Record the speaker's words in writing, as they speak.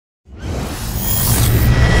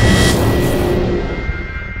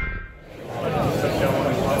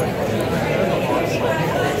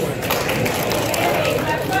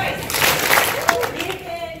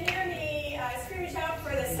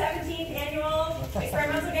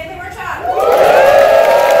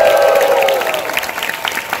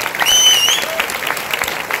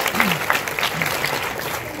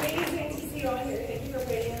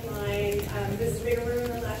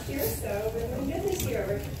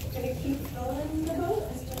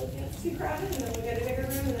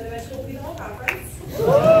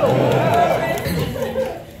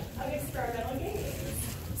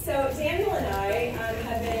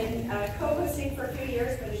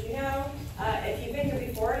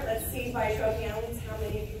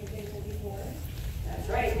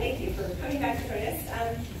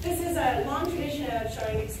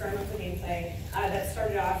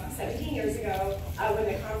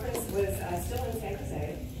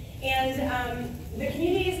the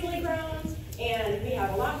community has really grown, and we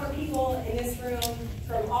have a lot more people in this room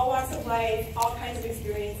from all walks of life, all kinds of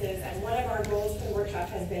experiences, and one of our goals for the workshop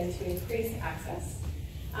has been to increase access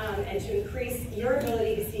and to increase your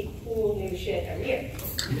ability to see cool new shit every year.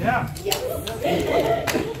 Yeah. Yes.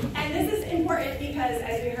 And this is important because,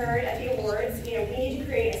 as we heard at the awards, we need to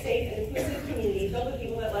create a safe and inclusive community filled with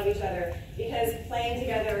people that love each other, because playing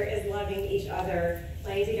together is loving each other,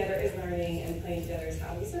 playing together is learning, and playing together is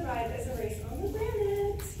how we survive as a race on the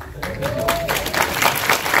planet.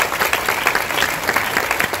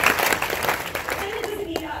 And it doesn't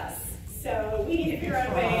need us, so we need to figure out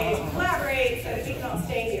a way to collaborate so that we can all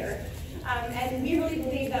stay here. And we really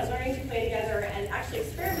believe that learning to play together and actually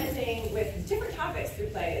experimenting with different topics through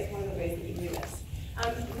play is one of the ways that you do this.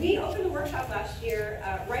 We opened the workshop last year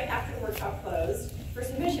right after the workshop closed for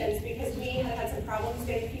submissions, because we had some problems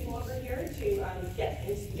getting people over here to get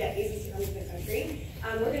visas to come to the country.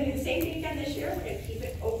 We're going to do the same thing again this year. We're going to keep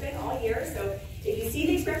it open all year. So if you see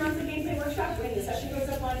the experimental gameplay workshop, when the session goes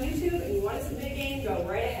up on YouTube and you want to submit a game, go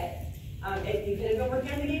right ahead. You could have been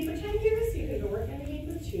working on the game for 10 years. You could have been working on the game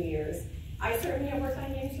for 2 years. I certainly have worked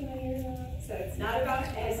on games for many years now. So it's not about,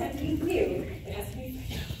 it has to be new. It has to be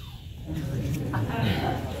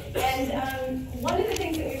one of the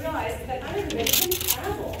things that we realized is that not everybody can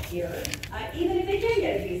travel here, even if they can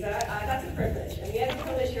get a visa. That's a privilege, and we have the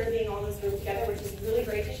privilege here of being all in this room together, which is really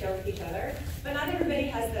great to share with each other. But not everybody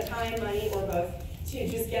has the time, money, or both to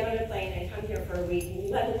just get on a plane and come here for a week,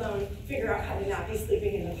 let alone figure out how to not be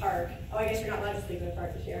sleeping in the park. Oh, I guess you're not allowed to sleep in the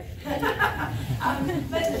park this year. But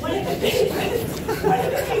one of the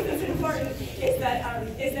things that's important is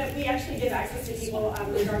that we actually give access to people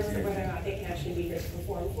regardless of whether or not they can actually be here to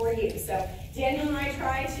perform for you. So Daniel and I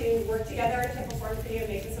try to work together to perform for you and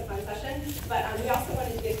make this a fun session, but we also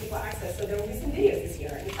wanted to give people access, so there will be some videos this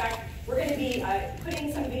year. In fact, we're going to be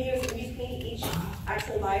putting some videos in between each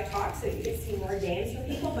actual live talk so you can see more games from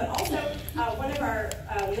people, but also one of our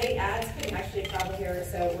late ads couldn't actually travel here,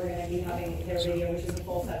 so we're going to be having their video, which is a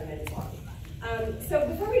full 7 minutes long. So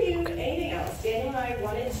before we do anything else, Daniel and I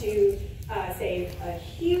wanted to say a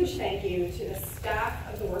huge thank you to the staff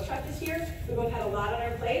of the workshop this year. We both had a lot on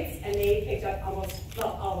our plates, and they picked up almost,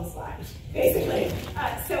 well, all the slack, basically.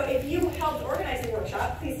 So if you helped organize the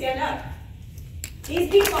workshop, please stand up. These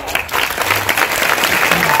people.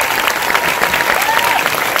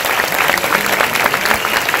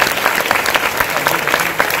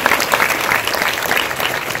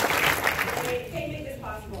 They make this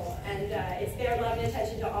possible, and it's their love and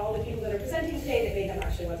attention to all the people that are presenting today that made them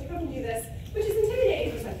actually want to come and do this, which is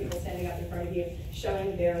intimidating for some people standing up in front of you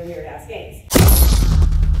showing their weird-ass games.